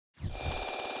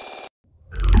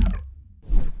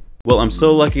Well, I'm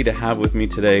so lucky to have with me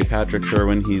today Patrick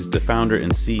Sherwin. He's the founder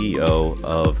and CEO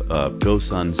of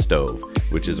GoSun Stove,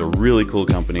 which is a really cool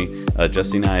company.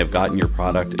 Jesse and I have gotten your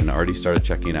product and already started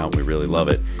checking it out. We really love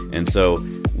it. And so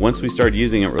once we started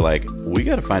using it, we're like, we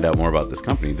got to find out more about this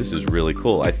company. This is really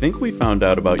cool. I think we found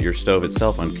out about your stove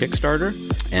itself on Kickstarter,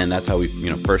 and that's how we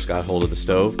first got hold of the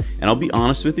stove. And I'll be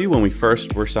honest with you, when we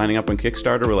first were signing up on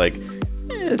Kickstarter, we're like,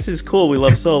 this is cool. We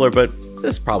love solar, but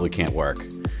this probably can't work.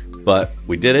 But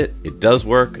we did it. It does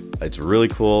work. It's really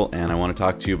cool. And I want to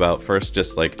talk to you about first,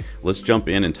 just like, let's jump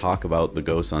in and talk about the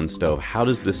GoSun stove. How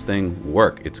does this thing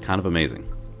work? It's kind of amazing.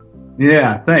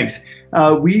 Yeah, thanks.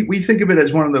 We think of it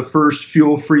as one of the first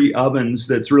fuel-free ovens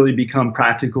that's really become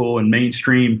practical and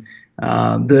mainstream.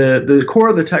 The core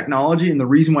of the technology and the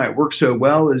reason why it works so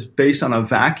well is based on a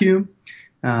vacuum.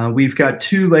 We've got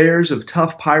 2 layers of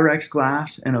tough Pyrex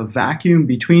glass and a vacuum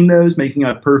between those, making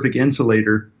a perfect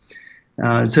insulator.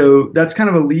 So that's kind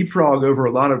of a leapfrog over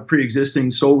a lot of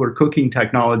pre-existing solar cooking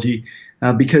technology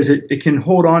because it can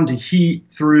hold on to heat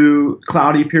through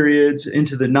cloudy periods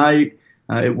into the night.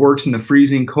 It works in the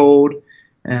freezing cold.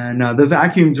 And the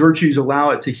vacuum's virtues allow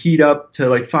it to heat up to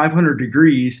like 500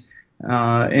 degrees.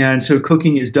 And so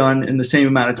cooking is done in the same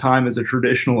amount of time as a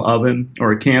traditional oven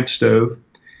or a camp stove.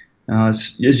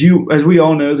 As we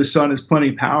all know, the sun is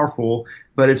plenty powerful,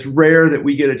 but it's rare that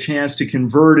we get a chance to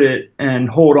convert it and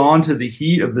hold on to the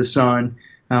heat of the sun.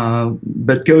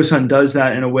 But GoSun does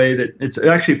that in a way that it's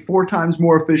actually 4 times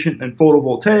more efficient than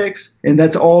photovoltaics, and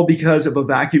that's all because of a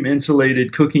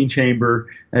vacuum-insulated cooking chamber.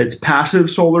 It's passive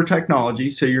solar technology,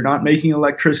 so you're not making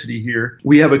electricity here.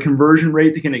 We have a conversion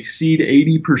rate that can exceed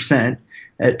 80%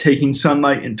 at taking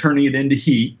sunlight and turning it into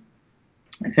heat.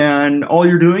 And all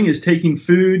you're doing is taking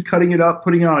food, cutting it up,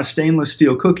 putting it on a stainless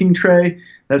steel cooking tray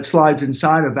that slides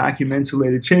inside a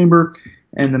vacuum-insulated chamber,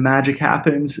 and the magic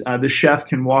happens. The chef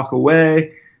can walk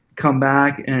away, come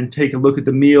back, and take a look at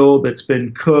the meal that's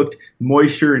been cooked.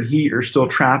 Moisture and heat are still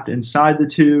trapped inside the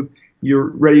tube. You're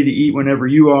ready to eat whenever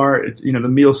you are. It's, the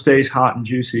meal stays hot and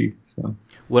juicy. So.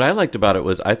 What I liked about it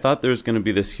was I thought there was going to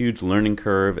be this huge learning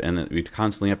curve and that we'd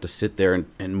constantly have to sit there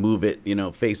and move it,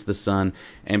 face the sun.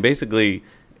 And basically,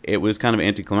 it was kind of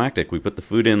anticlimactic. We put the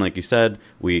food in, like you said,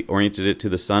 we oriented it to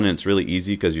the sun, and it's really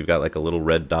easy because you've got like a little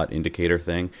red dot indicator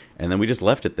thing. And then we just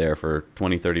left it there for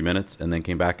 20, 30 minutes and then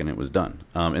came back and it was done.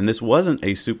 And this wasn't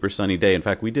a super sunny day. In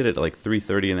fact, we did it at like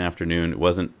 3:30 in the afternoon. It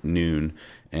wasn't noon,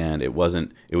 and it was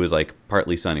like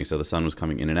partly sunny, so the sun was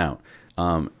coming in and out.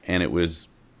 And it was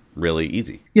really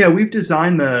easy. Yeah, we've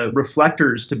designed the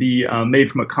reflectors to be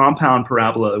made from a compound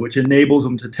parabola, which enables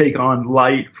them to take on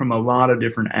light from a lot of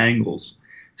different angles.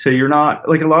 So you're not,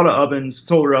 like a lot of ovens,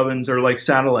 solar ovens are like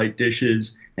satellite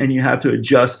dishes, and you have to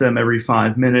adjust them every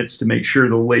 5 minutes to make sure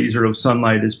the laser of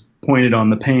sunlight is pointed on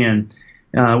the pan.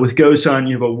 With GoSun,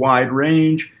 you have a wide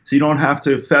range, so you don't have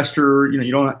to fester,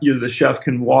 the chef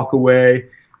can walk away.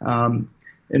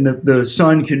 And the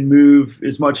sun can move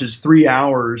as much as 3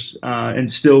 hours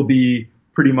and still be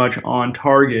pretty much on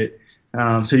target.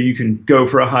 So you can go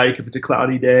for a hike if it's a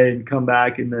cloudy day and come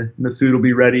back and the food will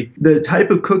be ready. The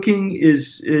type of cooking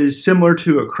is similar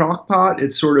to a crock pot.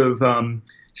 It's sort of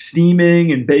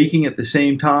steaming and baking at the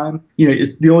same time.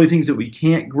 It's the only things that we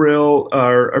can't grill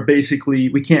are basically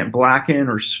we can't blacken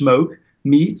or smoke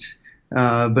meats.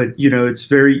 But it's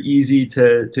very easy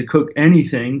to cook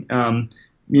anything.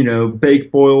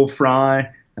 Bake, boil, fry.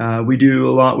 We do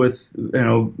a lot with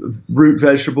root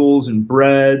vegetables and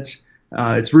breads.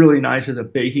 It's really nice as a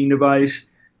baking device,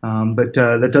 but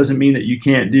that doesn't mean that you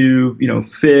can't do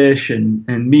fish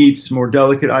and meats, more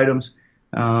delicate items.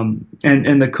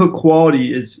 And the cook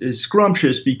quality is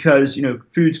scrumptious because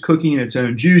food's cooking in its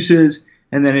own juices,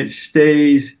 and then it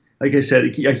stays, like I said,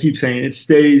 I keep saying it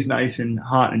stays nice and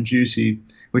hot and juicy,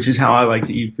 which is how I like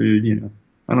to eat food.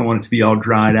 I don't want it to be all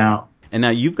dried out. And now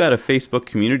you've got a Facebook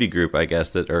community group, I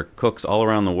guess, that are cooks all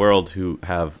around the world who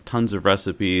have tons of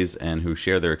recipes and who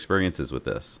share their experiences with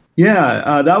this.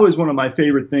 Yeah, that was one of my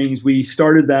favorite things. We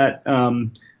started that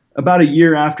about a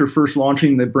year after first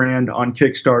launching the brand on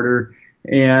Kickstarter.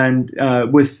 And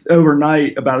with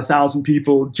overnight, about 1,000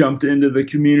 people jumped into the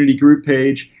community group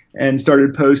page and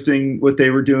started posting what they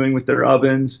were doing with their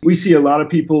ovens. We see a lot of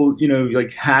people,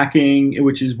 like hacking,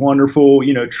 which is wonderful,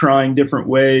 trying different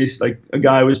ways. Like a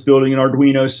guy was building an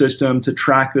Arduino system to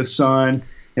track the sun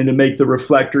and to make the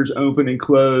reflectors open and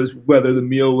close, whether the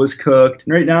meal was cooked.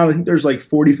 And right now, I think there's like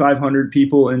 4,500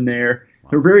 people in there.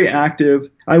 They're very active.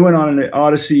 I went on an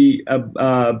odyssey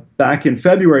back in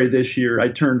February this year. I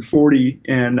turned 40,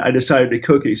 and I decided to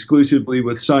cook exclusively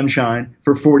with sunshine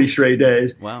for 40 straight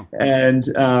days. Wow. And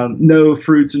no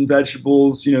fruits and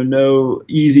vegetables, no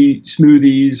easy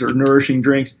smoothies or nourishing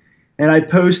drinks. And I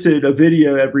posted a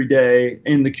video every day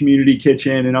in the community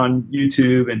kitchen and on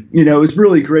YouTube. And, it was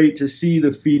really great to see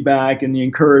the feedback and the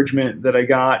encouragement that I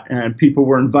got. And people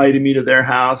were inviting me to their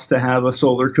house to have a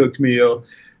solar cooked meal.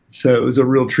 So it was a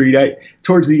real treat.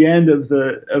 Towards the end of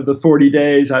the 40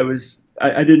 days, I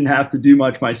didn't have to do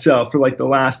much myself. For like the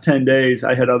last 10 days,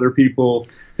 I had other people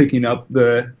picking up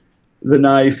the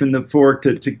knife and the fork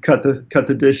to cut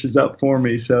the dishes up for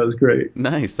me. So it was great.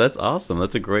 Nice. That's awesome.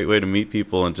 That's a great way to meet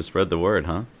people and to spread the word,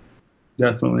 huh?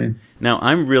 Definitely. Now,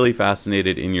 I'm really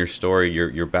fascinated in your story,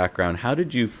 your background. How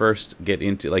did you first get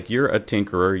into, like, you're a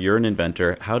tinkerer, you're an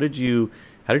inventor. How did you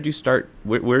start?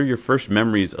 Where are your first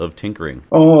memories of tinkering?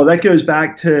 Oh, that goes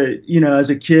back to, as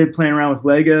a kid playing around with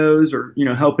Legos or,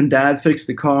 helping dad fix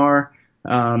the car.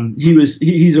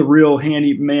 He's a real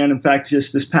handy man. In fact,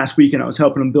 just this past weekend, I was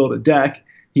helping him build a deck.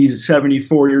 He's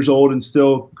 74 years old and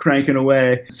still cranking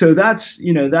away. So that's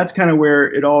kind of where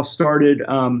it all started.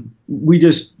 I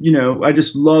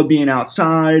just love being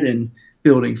outside and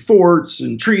building forts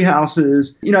and tree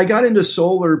houses. I got into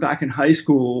solar back in high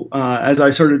school as I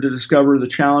started to discover the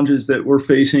challenges that we're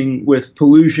facing with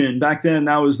pollution. Back then,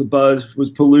 that was the buzz, was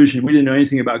pollution. We didn't know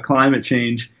anything about climate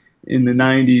change in the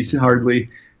 90s, hardly.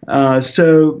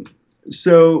 So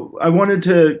I wanted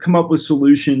to come up with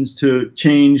solutions to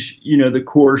change, the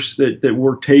course that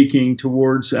we're taking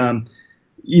towards,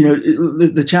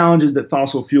 the challenges that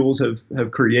fossil fuels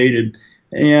have created.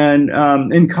 And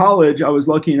in college, I was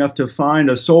lucky enough to find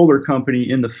a solar company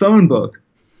in the phone book.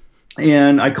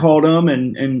 And I called them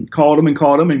and called them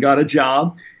and got a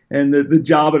job. And the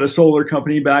job at a solar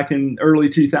company back in early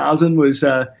 2000 was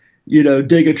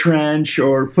dig a trench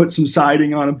or put some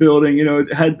siding on a building.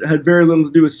 It had very little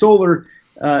to do with solar,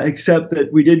 except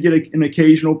that we did get an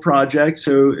occasional project.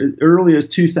 So as early as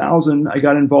 2000, I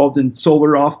got involved in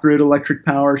solar off-grid electric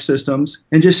power systems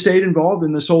and just stayed involved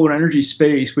in the solar energy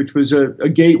space, which was a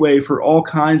gateway for all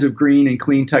kinds of green and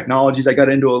clean technologies. I got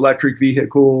into electric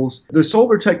vehicles. The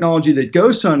solar technology that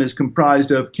GoSun is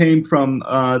comprised of came from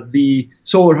the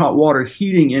solar hot water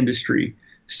heating industry.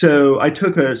 So I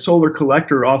took a solar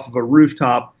collector off of a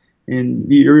rooftop in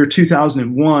the year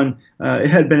 2001. It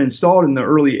had been installed in the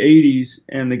early 80s,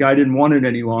 and the guy didn't want it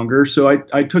any longer. So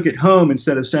I took it home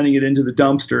instead of sending it into the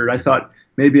dumpster. I thought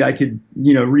maybe I could,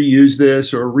 reuse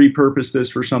this or repurpose this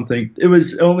for something. It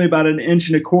was only about 1.25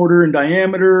 inches in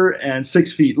diameter and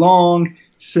 6 feet long.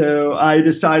 So I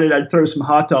decided I'd throw some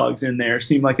hot dogs in there.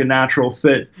 Seemed like a natural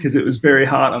fit because it was very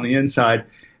hot on the inside.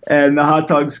 And the hot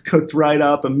dogs cooked right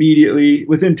up immediately.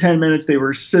 Within 10 minutes, they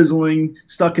were sizzling,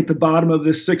 stuck at the bottom of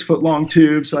this 6-foot-long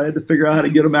tube. So I had to figure out how to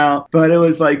get them out. But it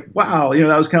was like, wow,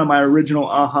 that was kind of my original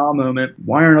aha moment.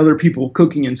 Why aren't other people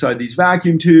cooking inside these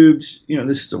vacuum tubes?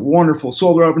 This is a wonderful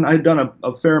solar oven. I had done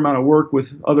a fair amount of work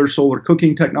with other solar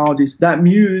cooking technologies. That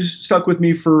muse stuck with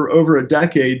me for over a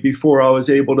decade before I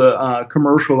was able to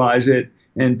commercialize it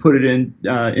and put it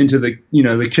into the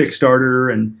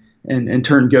Kickstarter and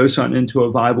turn GoSun into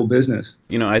a viable business.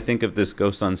 I think of this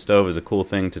GoSun stove as a cool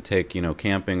thing to take,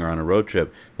 camping or on a road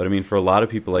trip. But I mean, for a lot of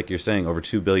people, like you're saying, over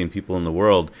 2 billion people in the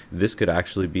world, this could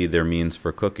actually be their means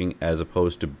for cooking as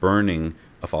opposed to burning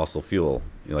a fossil fuel,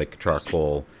 like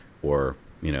charcoal or,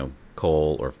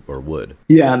 coal or wood.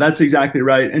 Yeah, that's exactly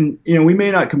right. And, we may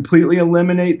not completely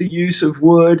eliminate the use of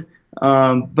wood,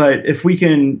 but if we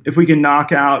can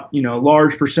knock out, a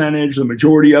large percentage, the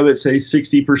majority of it, say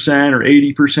 60% or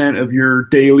 80% of your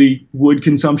daily wood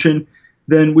consumption,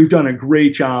 then we've done a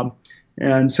great job.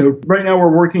 And so right now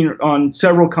we're working on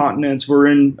several continents. We're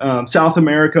in South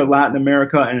America, Latin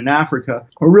America, and in Africa.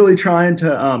 We're really trying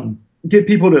to get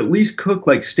people to at least cook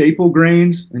like staple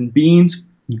grains and beans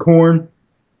and corn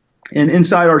and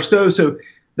inside our stove. So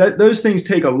those things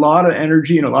take a lot of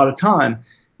energy and a lot of time.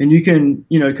 And you can,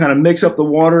 kind of mix up the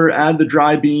water, add the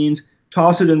dry beans,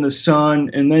 toss it in the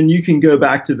sun, and then you can go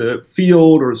back to the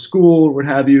field or school or what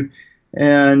have you.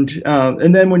 And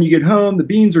then when you get home, the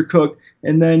beans are cooked,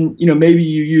 and then, maybe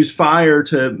you use fire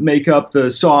to make up the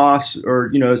sauce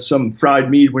or, some fried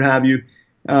meat, what have you.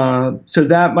 So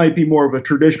that might be more of a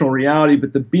traditional reality,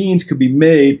 but the beans could be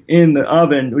made in the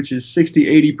oven, which is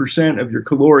 80% of your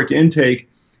caloric intake.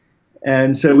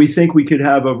 And so we think we could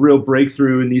have a real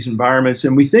breakthrough in these environments.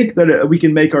 And we think that we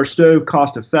can make our stove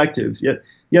cost effective,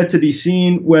 yet to be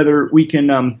seen whether we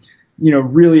can,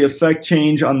 really affect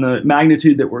change on the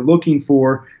magnitude that we're looking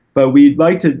for. But we'd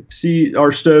like to see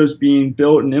our stoves being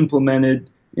built and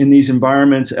implemented in these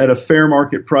environments at a fair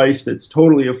market price that's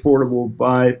totally affordable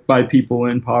by people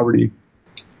in poverty.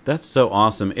 That's so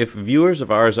awesome. If viewers of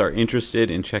ours are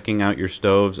interested in checking out your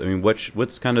stoves, I mean,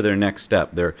 what's kind of their next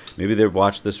step? Maybe they've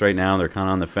watched this right now and they're kind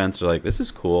of on the fence. They're like, this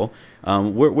is cool.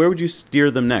 Where would you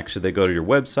steer them next? Should they go to your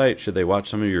website? Should they watch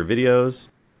some of your videos?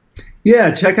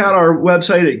 Yeah, check out our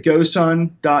website at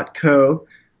gosun.co.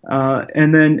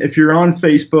 And then if you're on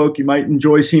Facebook, you might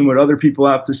enjoy seeing what other people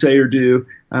have to say or do.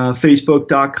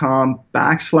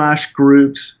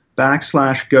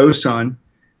 Facebook.com/groups/GoSun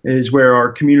is where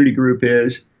our community group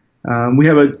is. We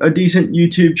have a decent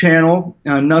YouTube channel.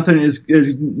 Nothing is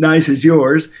as nice as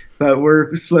yours, but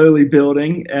we're slowly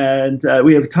building, and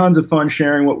we have tons of fun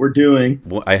sharing what we're doing.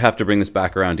 Well, I have to bring this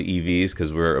back around to EVs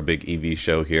because we're a big EV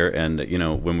show here. And, you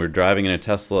know, when we're driving in a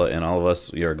Tesla and all of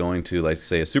us are going to, like,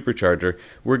 say, a Supercharger,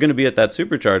 we're going to be at that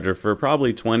Supercharger for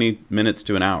probably 20 minutes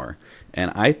to an hour. And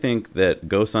I think that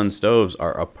GoSun stoves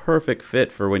are a perfect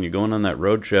fit for when you're going on that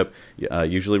road trip.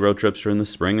 Usually road trips are in the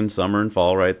spring and summer and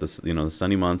fall, right? The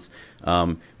sunny months.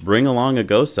 Bring along a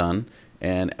GoSun,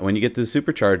 and when you get to the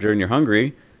Supercharger and you're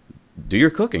hungry, do your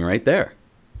cooking right there.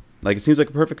 Like, it seems like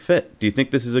a perfect fit. Do you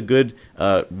think this is a good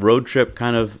road trip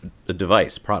kind of a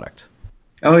device product?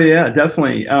 Oh yeah,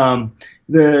 definitely.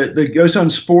 The GoSun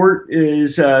Sport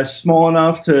is small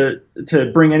enough to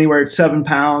bring anywhere at 7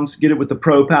 pounds. Get it with the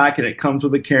Pro Pack, and it comes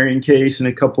with a carrying case and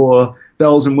a couple of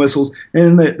bells and whistles.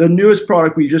 And the newest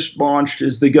product we just launched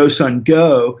is the GoSun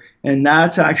Go, and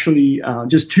that's actually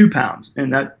just 2 pounds.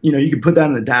 And that, you know, you can put that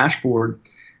in the dashboard.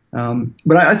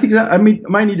 But I think that I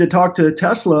might need to talk to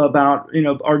Tesla about, you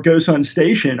know, our GoSun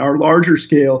station, our larger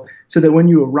scale, so that when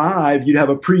you arrive, you'd have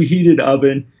a preheated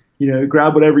oven. You know,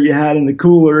 grab whatever you had in the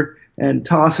cooler and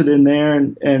toss it in there,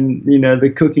 and you know, the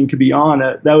cooking could be on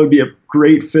it. That would be a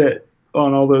great fit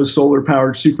on all those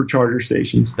solar-powered supercharger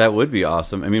stations. That would be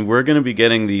awesome. I mean, we're going to be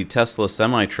getting the Tesla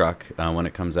semi-truck when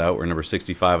it comes out. We're number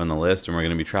 65 on the list, and we're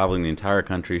going to be traveling the entire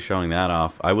country showing that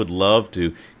off. I would love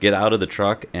to get out of the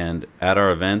truck and at our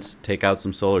events take out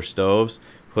some solar stoves,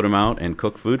 put them out, and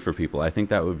cook food for people. I think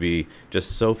that would be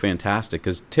just so fantastic,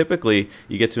 because typically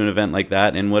you get to an event like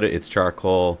that and it's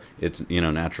charcoal, it's, you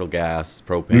know, natural gas,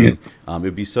 propane.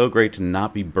 It'd be so great to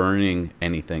not be burning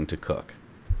anything to cook.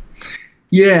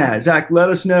 Yeah, Zach, let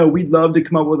us know. We'd love to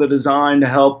come up with a design to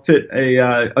help fit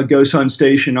a GoSun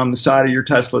station on the side of your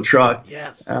Tesla truck.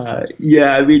 Yes.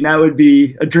 Yeah, I mean, that would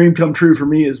be a dream come true for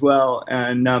me as well.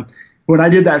 And when I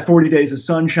did that 40 Days of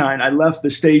Sunshine, I left the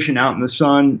station out in the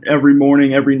sun every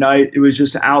morning, every night. It was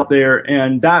just out there,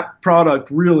 and that product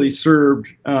really served.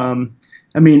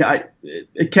 I mean,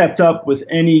 it kept up with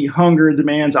any hunger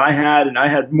demands I had, and I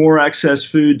had more excess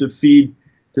food to feed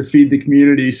the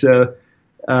community. So,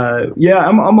 yeah,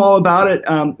 I'm all about it.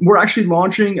 We're actually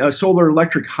launching a solar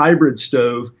electric hybrid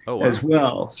stove as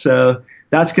well. So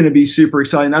that's going to be super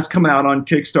exciting. That's coming out on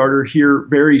Kickstarter here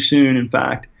very soon, in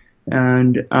fact.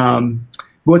 And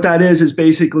what that is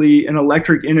basically an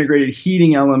electric integrated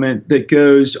heating element that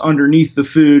goes underneath the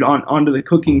food onto the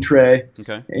cooking tray.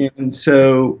 Okay. And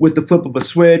so with the flip of a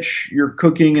switch, you're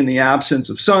cooking in the absence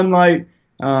of sunlight.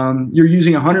 You're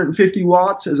using 150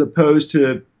 watts as opposed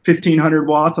to 1,500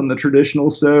 watts on the traditional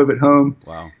stove at home.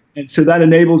 Wow. And so that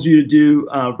enables you to do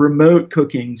remote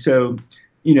cooking. So,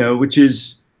 you know, which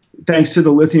is thanks to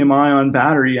the lithium ion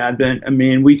battery advent. I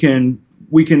mean, we can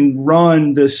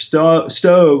run the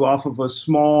stove off of a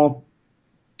small,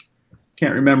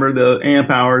 can't remember the amp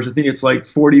hours. I think it's like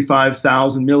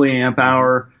 45,000 milliamp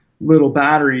hour little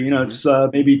battery. You know, it's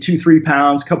maybe 2-3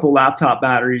 pounds, couple laptop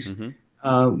batteries.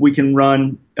 We can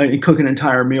run and cook an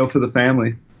entire meal for the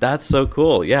family. That's so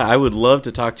cool. Yeah, I would love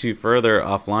to talk to you further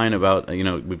offline about, you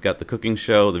know, we've got the cooking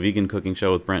show, the vegan cooking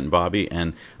show with Brent and Bobby,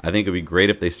 and I think it'd be great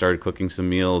if they started cooking some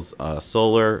meals,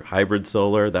 solar, hybrid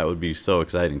solar. That would be so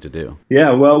exciting to do.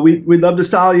 Yeah, well, we'd love to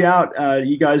style you out.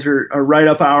 You guys are right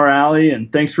up our alley,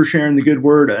 and thanks for sharing the good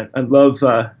word. I love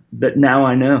that now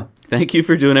I know. Thank you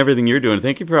for doing everything you're doing.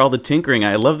 Thank you for all the tinkering.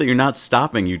 I love that you're not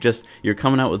stopping. You're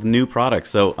coming out with new products.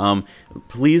 So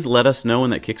please let us know when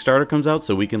that Kickstarter comes out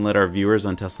so we can let our viewers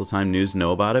on Tesla Time News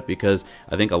know about it, because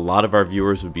I think a lot of our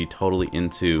viewers would be totally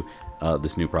into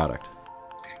this new product.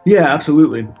 Yeah,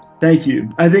 absolutely. Thank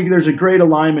you. I think there's a great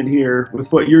alignment here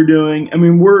with what you're doing. I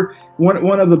mean, we're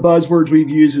one of the buzzwords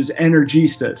we've used is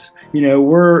energistas. You know,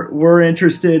 we're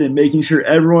interested in making sure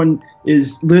everyone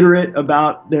is literate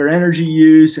about their energy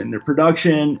use and their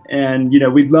production. And, you know,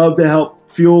 we'd love to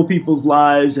help fuel people's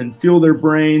lives and fuel their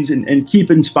brains and keep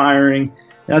inspiring.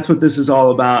 That's what this is all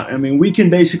about. I mean, we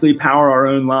can basically power our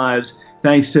own lives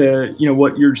thanks to, you know,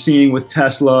 what you're seeing with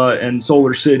Tesla and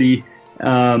Solar City.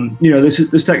 You know,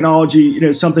 this technology, you know,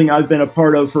 is something I've been a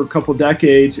part of for a couple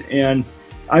decades, and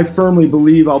I firmly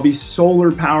believe I'll be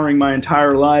solar powering my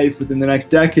entire life within the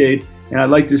next decade. And I'd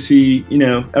like to see,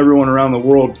 everyone around the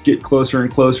world get closer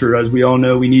and closer, as we all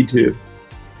know we need to.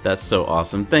 That's so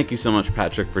awesome. Thank you so much,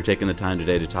 Patrick, for taking the time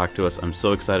today to talk to us. I'm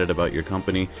so excited about your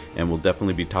company, and we'll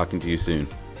definitely be talking to you soon.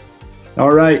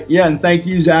 All right. Yeah, and thank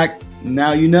you, Zach.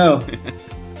 Now you know.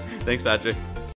 Thanks, Patrick.